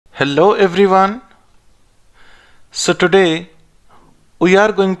Hello everyone. So today we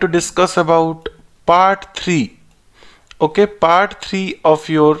are going to discuss about part 3. Okay, part 3 of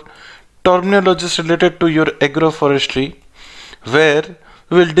your terminologies related to your agroforestry, where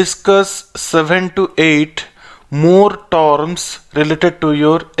we will discuss 7 to 8 more terms related to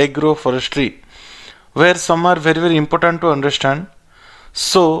your agroforestry, where some are very important to understand.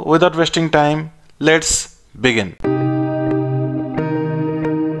 So without wasting time, let's begin.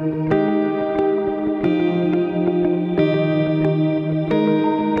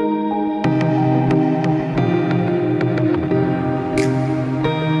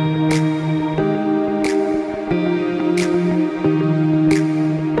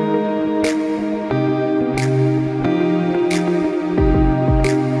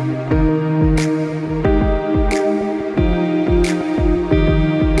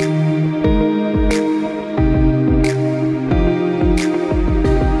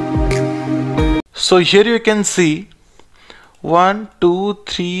 So here you can see 1, 2,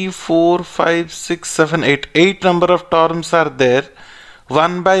 3, 4, 5, 6, 7, 8. 8 number of terms are there.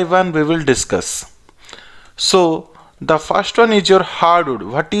 One by one we will discuss. So the first one is your hardwood.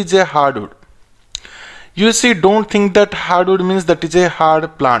 What is a hardwood? You see, don't think that hardwood means that is a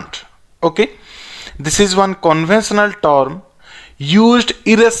hard plant. Okay, this is one conventional term used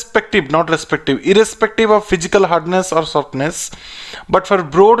irrespective of physical hardness or softness, but for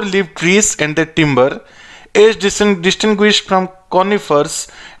broad-leaved trees and the timber is distinguished from conifers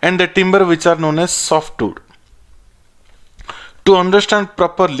and the timber which are known as softwood. To understand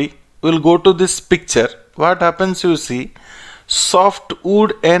properly, we'll go to this picture. What happens, you see,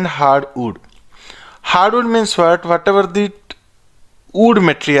 softwood and hardwood. Hardwood means what? Whatever the wood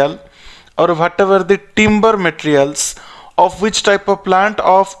material or whatever the timber materials of which type of plant?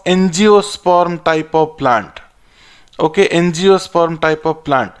 Of angiosperm type of plant. Okay, angiosperm type of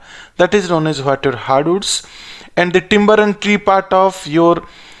plant, that is known as what? Your hardwoods. And the timber and tree part of your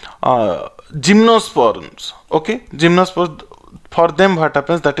gymnosperms. Okay, gymnosperms, for them what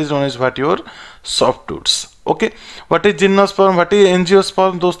happens, that is known as what? Your softwoods. Okay, what is gymnosperm, what is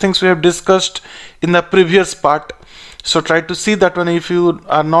angiosperm, those things we have discussed in the previous part. So try to see that one if you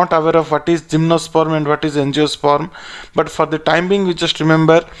are not aware of what is gymnosperm and what is angiosperm. But for the time being, we just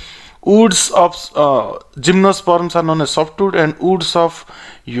remember woods of gymnosperms are known as softwood and woods of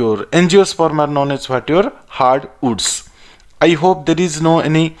your angiosperm are known as what? Your hardwoods. I hope there is no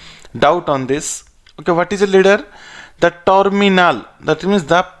any doubt on this. Okay, what is a leader? The terminal, that means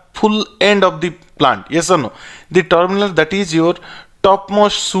the full end of the plant. Yes or no? The terminal, that is your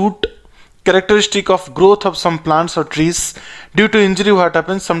topmost shoot, characteristic of growth of some plants or trees. Due to injury, what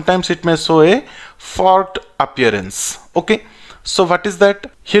happens? Sometimes it may show a forked appearance. Okay, so what is that?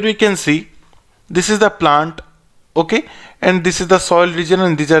 Here we can see this is the plant. Okay, and this is the soil region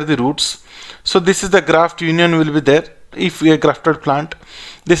and these are the roots. So this is the graft union will be there if we are grafted plant.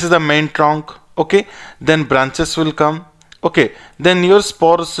 This is the main trunk. Okay, then branches will come. Okay, then your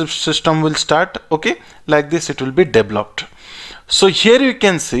spore system will start. Okay, like this it will be developed. So here you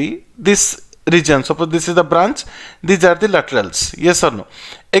can see this region. Suppose this is the branch, these are the laterals. Yes or no?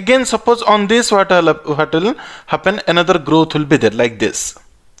 Again, suppose on this what will happen? Another growth will be there like this.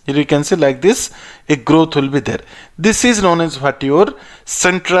 Here you can see like this, a growth will be there. This is known as what? Your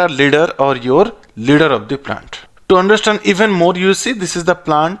central leader or your leader of the plant. To understand even more, you see this is the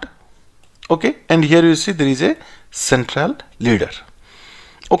plant. Okay, and here you see there is a central leader.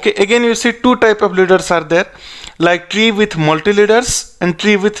 Okay, again you see two type of leaders are there, like tree with multi leaders and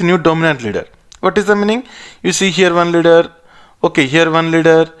tree with new dominant leader. What is the meaning? You see here one leader, okay, here one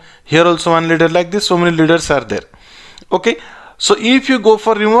leader, here also one leader, like this so many leaders are there. Okay, so if you go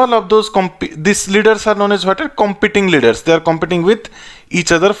for removal of those these leaders are known as what? Competing leaders. They are competing with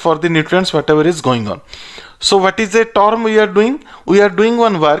each other for the nutrients whatever is going on. So what is the term we are doing? We are doing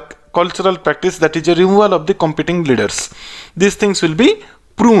one work, cultural practice, that is a removal of the competing leaders. These things will be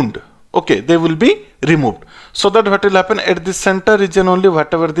pruned. Okay, they will be removed, so that what will happen at the center region only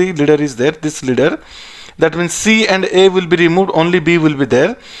whatever the leader is there, this leader, that means C and A will be removed, only B will be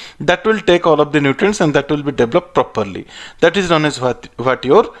there. That will take all of the nutrients and that will be developed properly. That is known as what?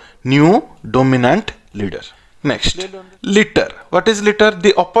 Your new dominant leader. Next, litter. What is litter?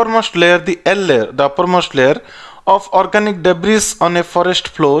 The uppermost layer, the L layer, the uppermost layer of organic debris on a forest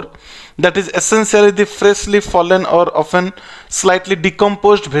floor, that is essentially the freshly fallen or often slightly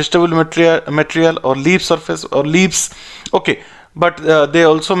decomposed vegetable material or leaf surface or leaves. Okay, but they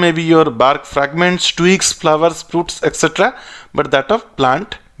also may be your bark fragments, twigs, flowers, fruits, etc., but that of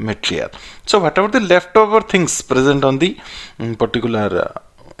plant material. So whatever the leftover things present on the particular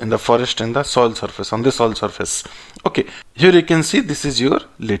in the forest and the soil surface, on the soil surface. Okay, here you can see this is your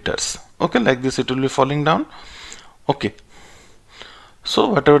litters. Okay, like this it will be falling down. Okay, so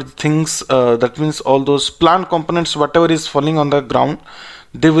whatever the things, that means all those plant components, whatever is falling on the ground,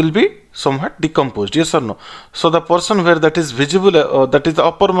 they will be somewhat decomposed, yes or no? So the portion where that is visible, that is the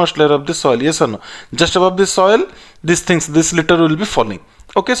uppermost layer of the soil, yes or no? Just above the soil, these things, this litter will be falling.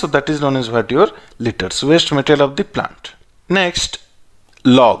 Okay, so that is known as what? Your litters, waste material of the plant. Next,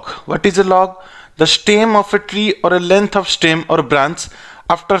 log. What is a log? The stem of a tree or a length of stem or branch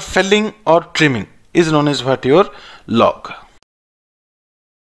after felling or trimming is known as what? Your log.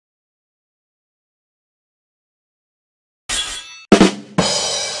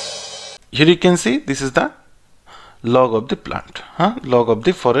 Here you can see this is the log of the plant, log of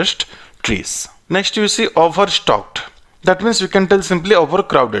the forest trees. Next you see overstocked. That means you can tell simply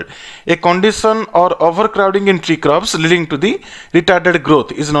overcrowded. A condition or overcrowding in tree crops leading to the retarded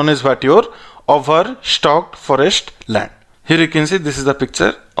growth is known as what? Your overstocked forest land. Here you can see this is the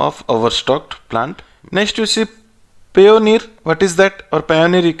picture of overstocked plant. Next you see pioneer. What is that? Or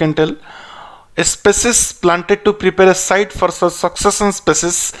pioneer you can tell. A species planted to prepare a site for succession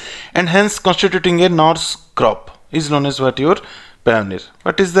species and hence constituting a nurse crop is known as what? Your pioneer.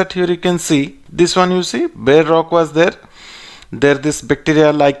 What is that? Here you can see this one. You see bare rock was there. There this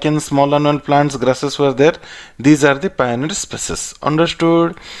bacteria, lichens, small annual plants, grasses were there. These are the pioneer species.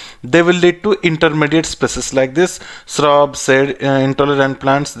 Understood? They will lead to intermediate species like this shrubs, shade intolerant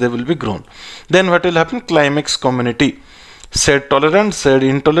plants. They will be grown. Then what will happen? Climax community. Shade tolerant, shade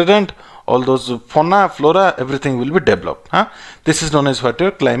intolerant, all those fauna, flora, everything will be developed. This is known as what?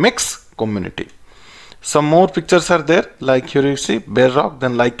 Your climax community. Some more pictures are there, like here you see bare rock,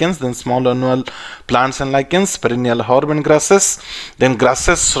 then lichens, then small annual plants and lichens, perennial herb and grasses, then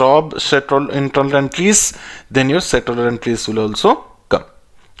grasses, shrub, shade intolerant trees, then your shade tolerant trees will also come.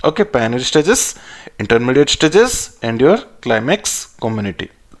 Okay, pioneer stages, intermediate stages, and your climax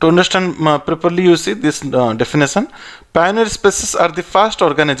community. To understand properly, you see this definition. Pioneer species are the first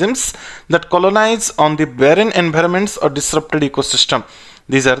organisms that colonize on the barren environments or disrupted ecosystem.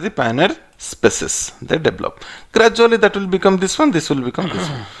 These are the pioneer species. They develop. Gradually that will become this one, this will become this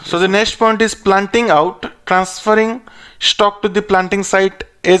one. So the next point is planting out, transferring stock to the planting site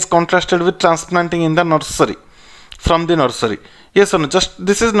as contrasted with transplanting in the nursery, from the nursery. Yes or no? Just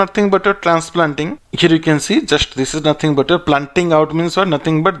this is nothing but a transplanting. Here you can see just this is nothing but a planting out means what?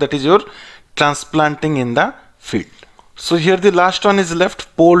 Nothing but that is your transplanting in the field. So here the last one is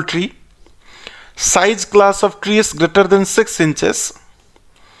left, poultry. Size class of trees greater than 6 inches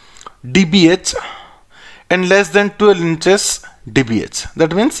dBH and less than 12 inches dBH.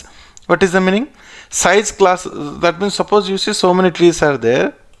 That means what is the meaning? Size class, that means suppose you see so many trees are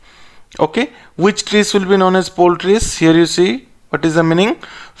there. Okay, which trees will be known as poultries? Here you see what is the meaning?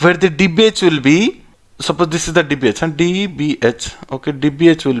 Where the dBH will be, suppose this is the dBH and dBH. Okay,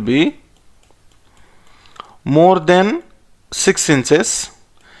 dBH will be more than 6 inches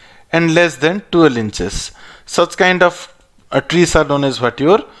and less than 12 inches. Such kind of trees are known as what?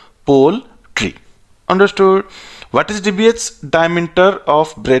 Your poultry. Understood? What is dBH? Diameter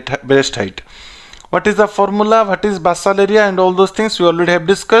of breast height. What is the formula? What is basal area and all those things we already have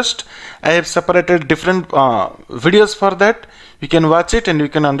discussed. I have separated different videos for that. You can watch it and you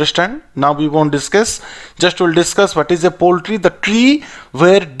can understand. Now we won't discuss. Just will discuss what is a poultry. The tree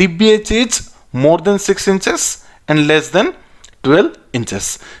where dBH is more than 6 inches and less than 12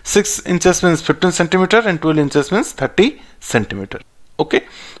 inches. 6 inches means 15 centimeter and 12 inches means 30 centimeter. Okay,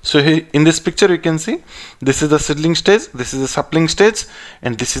 so here in this picture you can see this is the seedling stage, this is the sapling stage,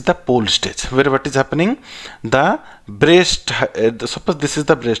 and this is the pole stage where what is happening, the breast, suppose this is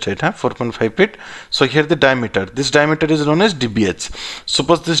the breast height, 4.5 feet. So here the diameter, this diameter is known as dBH.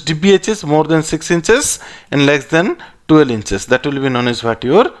 Suppose this dBH is more than 6 inches and less than 12 inches, that will be known as what?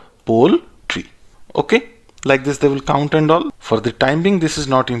 Your pole tree. Okay, like this they will count and all. For the time being this is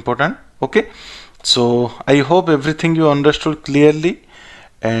not important. Okay, so I hope everything you understood clearly,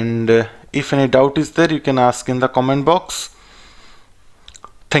 and if any doubt is there you can ask in the comment box.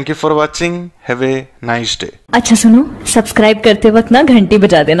 Thank you for watching. Have a nice day. अच्छा सुनो, subscribe करते वक्त ना घंटी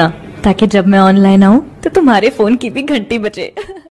बजा देना ताकि जब मैं ऑनलाइन आऊँ तो तुम्हारे फोन की भी घंटी बजे।